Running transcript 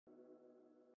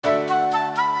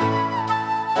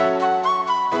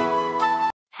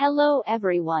Hello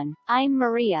everyone, I'm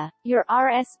Maria, your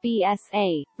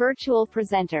RSBSA virtual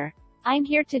presenter. I'm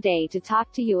here today to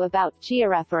talk to you about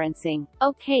georeferencing.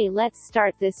 Okay, let's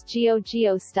start this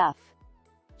geo stuff.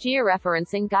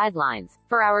 Georeferencing Guidelines,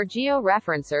 for our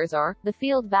georeferencers or, the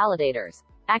field validators.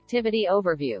 Activity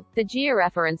Overview. The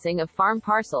georeferencing of farm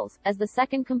parcels, as the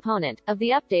second component, of the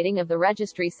updating of the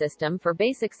Registry System for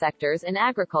Basic Sectors in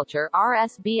Agriculture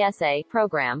RSBSA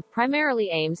program, primarily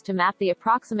aims to map the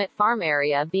approximate farm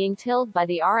area being tilled by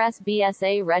the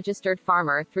RSBSA-registered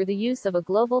farmer through the use of a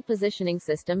Global Positioning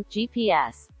System,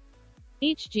 GPS.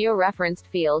 Each georeferenced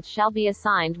field shall be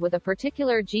assigned with a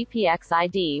particular GPX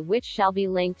ID which shall be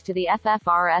linked to the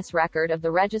FFRS record of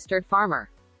the registered farmer.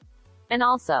 And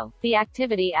also, the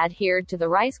activity adhered to the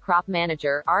Rice Crop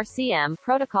Manager (RCM)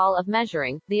 protocol of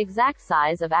measuring the exact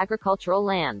size of agricultural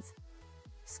lands.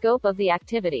 Scope of the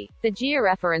activity. The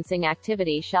georeferencing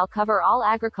activity shall cover all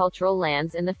agricultural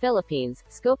lands in the Philippines,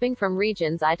 scoping from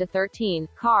regions I to 13,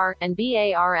 CAR, and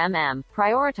BARMM,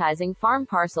 prioritizing farm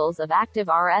parcels of active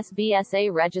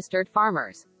RSBSA-registered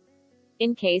farmers.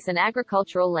 In case an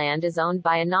agricultural land is owned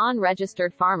by a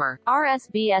non-registered farmer,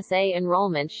 RSBSA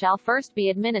enrollment shall first be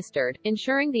administered,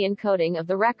 ensuring the encoding of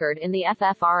the record in the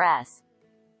FFRS.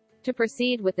 To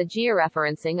proceed with the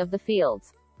georeferencing of the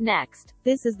fields. Next,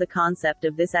 this is the concept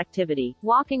of this activity,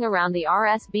 walking around the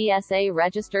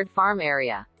RSBSA-registered farm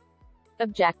area.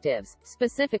 Objectives.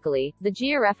 Specifically, the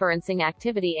georeferencing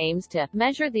activity aims to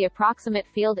measure the approximate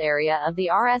field area of the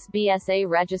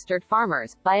RSBSA-registered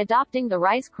farmers, by adopting the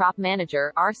Rice Crop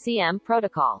Manager (RCM)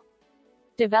 protocol.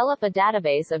 Develop a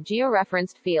database of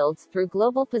georeferenced fields through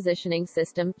Global Positioning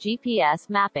System (GPS)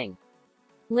 mapping.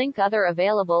 Link other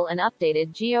available and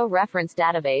updated georeference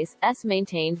databases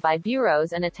maintained by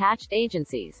bureaus and attached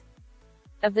agencies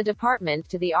of the department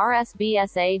to the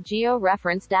RSBSA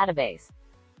Georeference Database.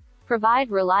 Provide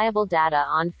reliable data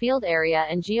on field area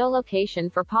and geolocation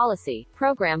for policy,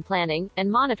 program planning, and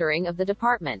monitoring of the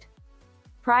department.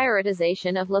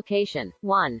 Prioritization of location.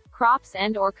 1. Crops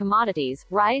and/or commodities,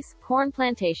 rice, corn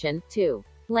plantation. 2.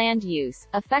 Land use,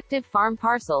 effective farm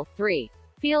parcel. 3.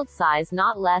 Field size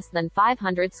not less than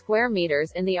 500 square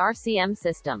meters in the RCM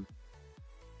system.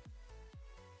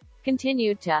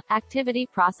 Continued to activity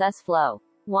process flow.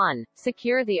 1.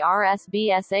 Secure the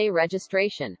RSBSA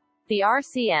registration. The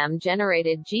RCM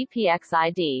generated GPX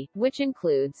ID, which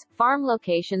includes farm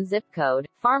location zip code,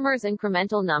 farmer's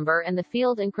incremental number and the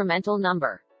field incremental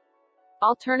number.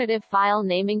 Alternative file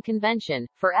naming convention,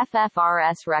 for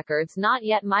FFRS records not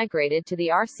yet migrated to the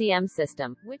RCM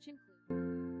system, which includes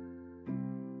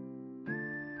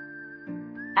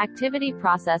activity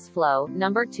process flow.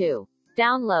 Number 2.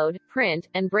 Download, print,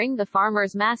 and bring the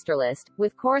farmer's master list,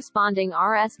 with corresponding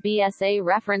RSBSA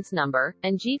reference number,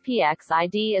 and GPX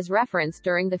ID as reference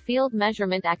during the field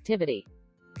measurement activity.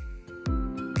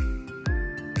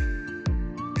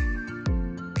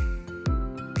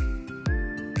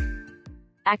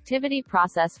 Activity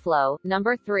process flow.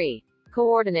 Number 3.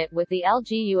 Coordinate with the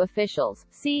LGU officials,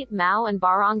 see, MAU and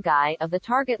barangay, of the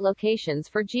target locations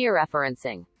for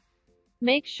georeferencing.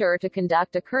 Make sure to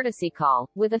conduct a courtesy call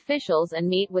with officials and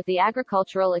meet with the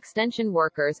Agricultural Extension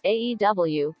Workers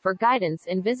 (AEW) for guidance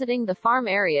in visiting the farm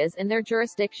areas in their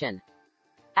jurisdiction.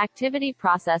 Activity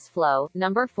process flow.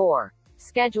 Number 4.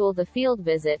 Schedule the field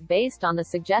visit based on the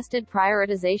suggested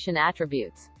prioritization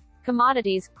attributes.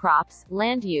 Commodities, crops,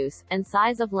 land use, and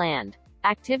size of land.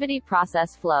 Activity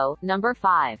process flow. Number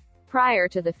 5. Prior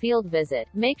to the field visit,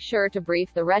 make sure to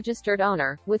brief the registered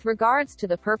owner, with regards to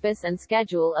the purpose and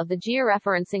schedule of the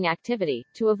georeferencing activity,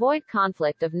 to avoid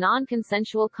conflict of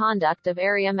non-consensual conduct of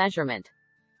area measurement.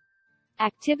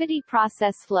 Activity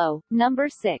process flow. Number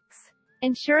 6.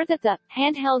 Ensure that the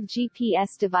handheld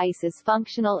GPS device is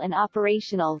functional and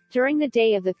operational during the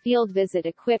day of the field visit,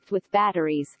 equipped with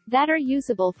batteries that are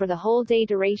usable for the whole day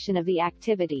duration of the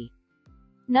activity.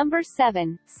 Number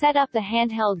 7. Set up the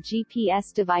handheld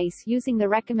GPS device using the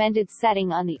recommended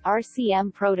setting on the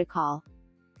RCM protocol.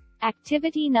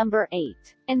 Activity number 8.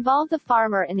 Involve the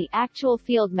farmer in the actual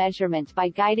field measurement by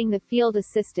guiding the field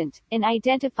assistant in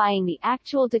identifying the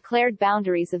actual declared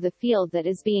boundaries of the field that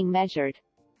is being measured.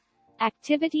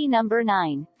 Activity number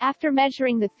 9. After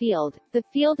measuring the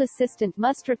field assistant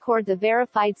must record the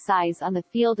verified size on the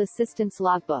field assistant's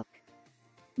logbook.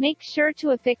 Make sure to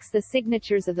affix the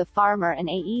signatures of the farmer and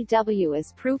AEW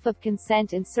as proof of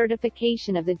consent and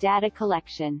certification of the data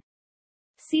collection.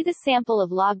 See the sample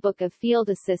of logbook of field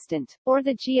assistant, or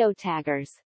the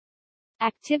geotaggers.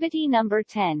 Activity number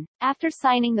 10. After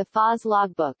signing the FAS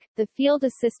logbook, the field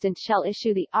assistant shall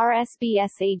issue the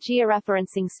RSBSA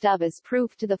georeferencing stub as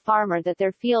proof to the farmer that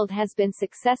their field has been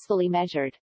successfully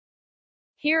measured.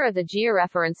 Here are the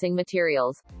georeferencing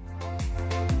materials.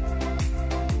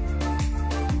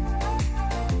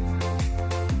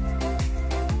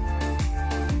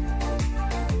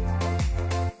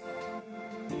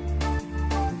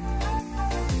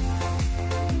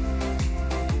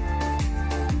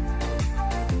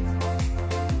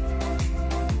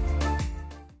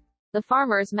 The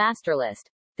Farmer's Master List.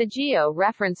 The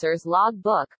Georeferencers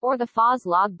Logbook, or the FFRS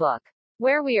Logbook,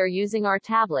 where we are using our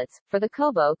tablets, for the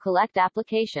Kobo Collect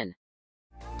application.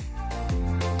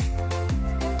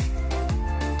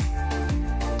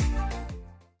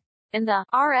 And the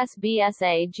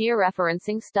RSBSA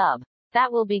georeferencing stub,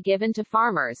 that will be given to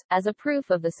farmers, as a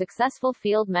proof of the successful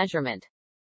field measurement.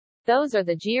 Those are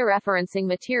the georeferencing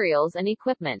materials and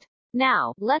equipment.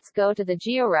 Now, let's go to the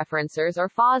georeferencers or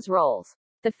FFRS roles.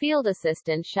 The field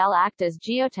assistant shall act as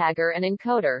geotagger and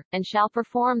encoder, and shall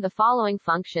perform the following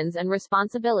functions and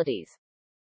responsibilities.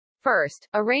 First,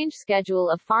 arrange schedule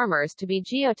of farmers to be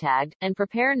geotagged, and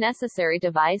prepare necessary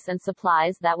device and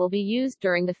supplies that will be used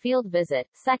during the field visit.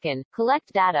 Second,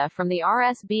 collect data from the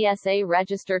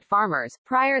RSBSA-registered farmers,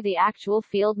 prior the actual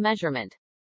field measurement.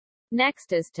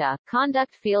 Next is to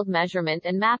conduct field measurement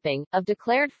and mapping of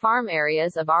declared farm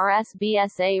areas of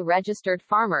RSBSA-registered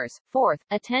farmers. Fourth,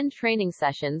 attend training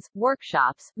sessions,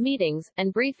 workshops, meetings,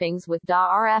 and briefings with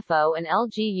RFO and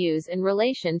LGUs in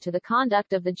relation to the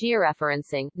conduct of the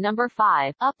georeferencing. Number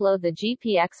 5, upload the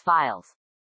GPX files.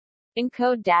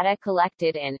 Encode data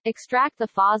collected and extract the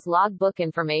FFRS logbook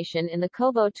information in the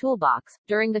Kobo toolbox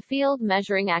during the field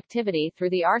measuring activity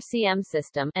through the RCM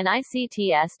system and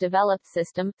ICTS developed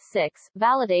system. 6.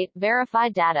 Validate, verify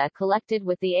data collected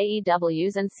with the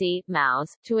AEWs and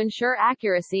CMOUs to ensure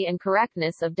accuracy and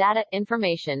correctness of data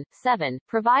information. 7.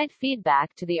 Provide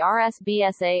feedback to the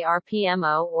RSBSA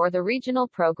RPMO or the Regional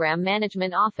Program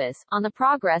Management Office on the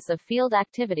progress of field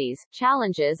activities,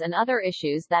 challenges and other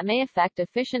issues that may affect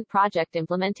efficient project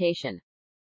implementation.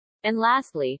 And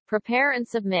lastly, prepare and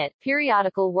submit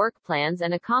periodical work plans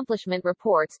and accomplishment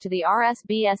reports to the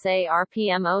RSBSA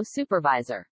RPMO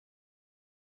supervisor.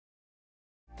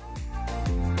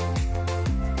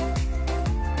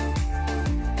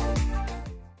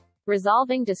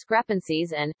 Resolving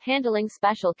discrepancies and handling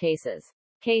special cases.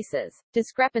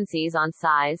 Discrepancies on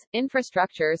size,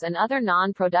 infrastructures and other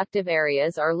non-productive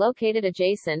areas are located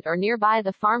adjacent or nearby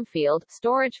the farm field,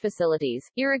 storage facilities,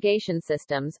 irrigation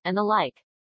systems, and the like.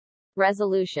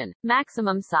 Resolution.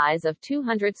 Maximum size of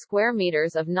 200 square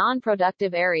meters of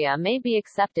non-productive area may be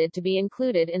accepted to be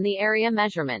included in the area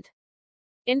measurement.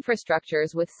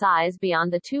 Infrastructures with size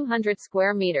beyond the 200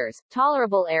 square meters,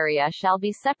 tolerable area shall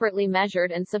be separately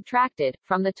measured and subtracted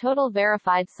from the total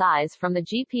verified size from the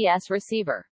GPS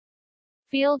receiver.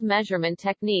 Field measurement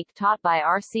technique taught by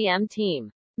RCM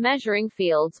team. Measuring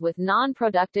fields with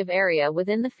non-productive area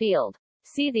within the field.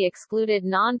 See the excluded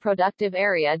non-productive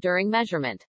area during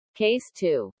measurement. Case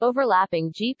 2.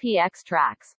 Overlapping GPX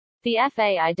tracks. The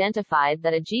FA identified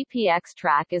that a GPX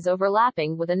track is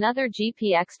overlapping with another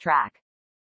GPX track.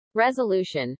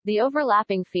 Resolution. The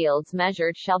overlapping fields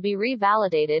measured shall be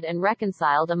revalidated and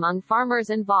reconciled among farmers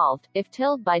involved, if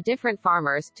tilled by different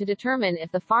farmers, to determine if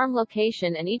the farm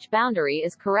location and each boundary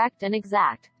is correct and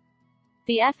exact.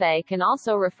 The FA can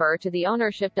also refer to the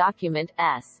ownership document,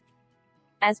 S,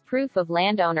 as proof of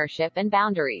land ownership and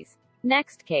boundaries.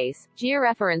 Next case,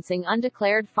 georeferencing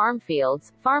undeclared farm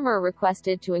fields. Farmer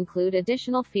requested to include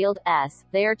additional field S,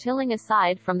 they are tilling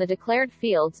aside from the declared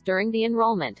fields during the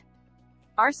enrollment.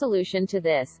 Our solution to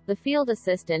this, the field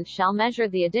assistant shall measure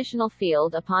the additional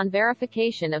field upon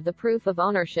verification of the proof of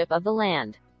ownership of the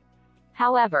land.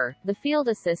 However, the field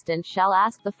assistant shall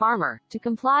ask the farmer to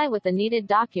comply with the needed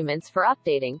documents for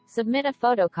updating, submit a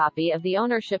photocopy of the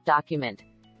ownership document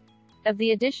of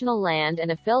the additional land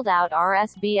and a filled-out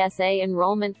RSBSA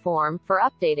enrollment form for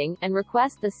updating, and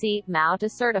request the CMOU to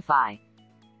certify.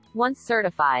 Once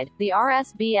certified, the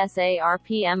RSBSA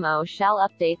RPMO shall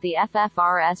update the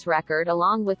FFRS record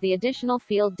along with the additional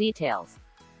field details.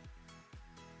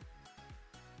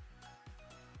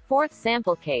 Fourth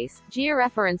sample case,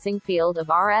 georeferencing field of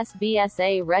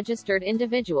RSBSA-registered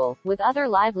individual, with other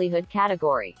livelihood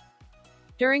category.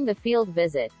 During the field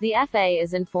visit, the FA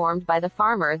is informed by the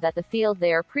farmer that the field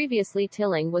they are previously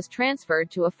tilling was transferred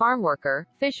to a farm worker,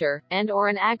 fisher, and/or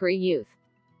an agri-youth.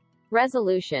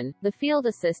 Resolution. The field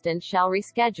assistant shall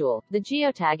reschedule the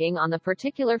geotagging on the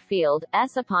particular field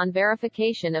S upon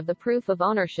verification of the proof of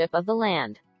ownership of the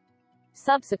land.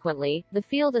 Subsequently, the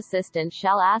field assistant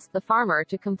shall ask the farmer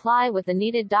to comply with the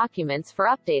needed documents for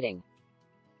updating.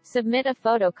 Submit a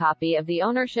photocopy of the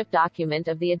ownership document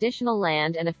of the additional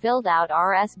land and a filled-out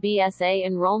RSBSA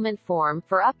enrollment form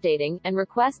for updating, and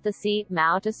request the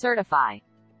CMOU to certify.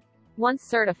 Once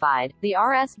certified, the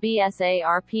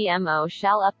RSBSA-RPMO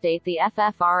shall update the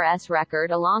FFRS record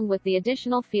along with the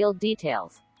additional field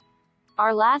details.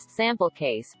 Our last sample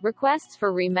case, requests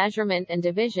for remeasurement and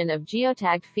division of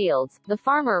geotagged fields. The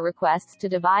farmer requests to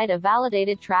divide a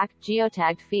validated tract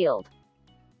geotagged field.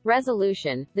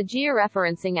 Resolution: the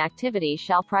georeferencing activity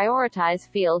shall prioritize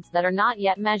fields that are not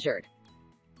yet measured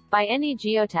by any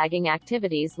geotagging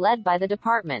activities led by the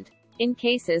department. In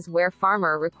cases where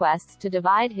farmer requests to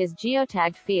divide his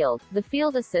geotagged field, the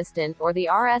field assistant or the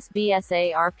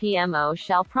RSBSA-RPMO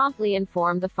shall promptly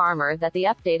inform the farmer that the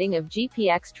updating of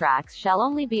GPX tracts shall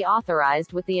only be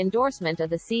authorized with the endorsement of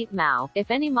the CMO,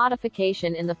 if any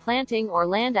modification in the planting or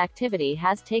land activity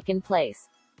has taken place.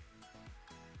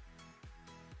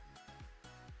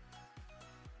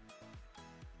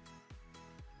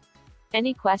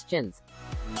 Any questions?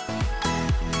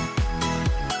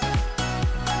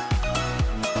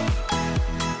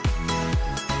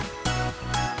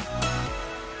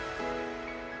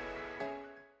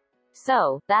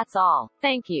 So, that's all.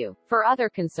 Thank you. For other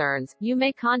concerns, you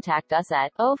may contact us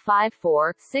at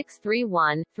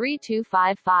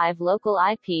 054-631-3255 local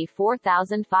IP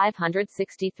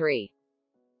 4563.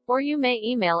 Or you may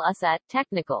email us at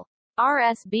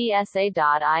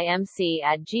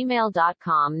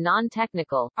technical@rsbsa.imc@gmail.com,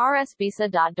 non-technical,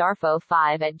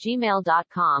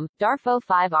 rsbsa.darfo5@gmail.com,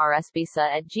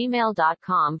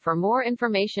 darfo5rsbsa@gmail.com. For more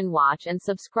information, watch and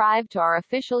subscribe to our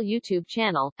official YouTube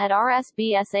channel, at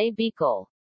RSBSA BICOL.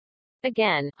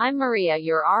 Again, I'm Maria,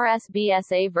 your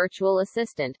RSBSA virtual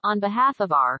assistant, on behalf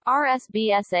of our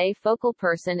RSBSA focal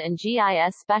person and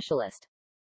GIS specialist,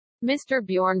 Mr.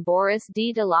 Bjorn Boris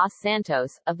D. de los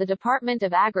Santos, of the Department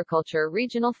of Agriculture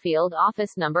Regional Field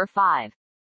Office Number 5.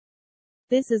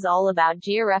 This is all about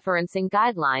georeferencing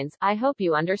guidelines. I hope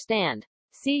you understand.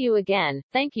 See you again.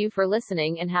 Thank you for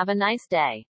listening and have a nice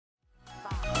day.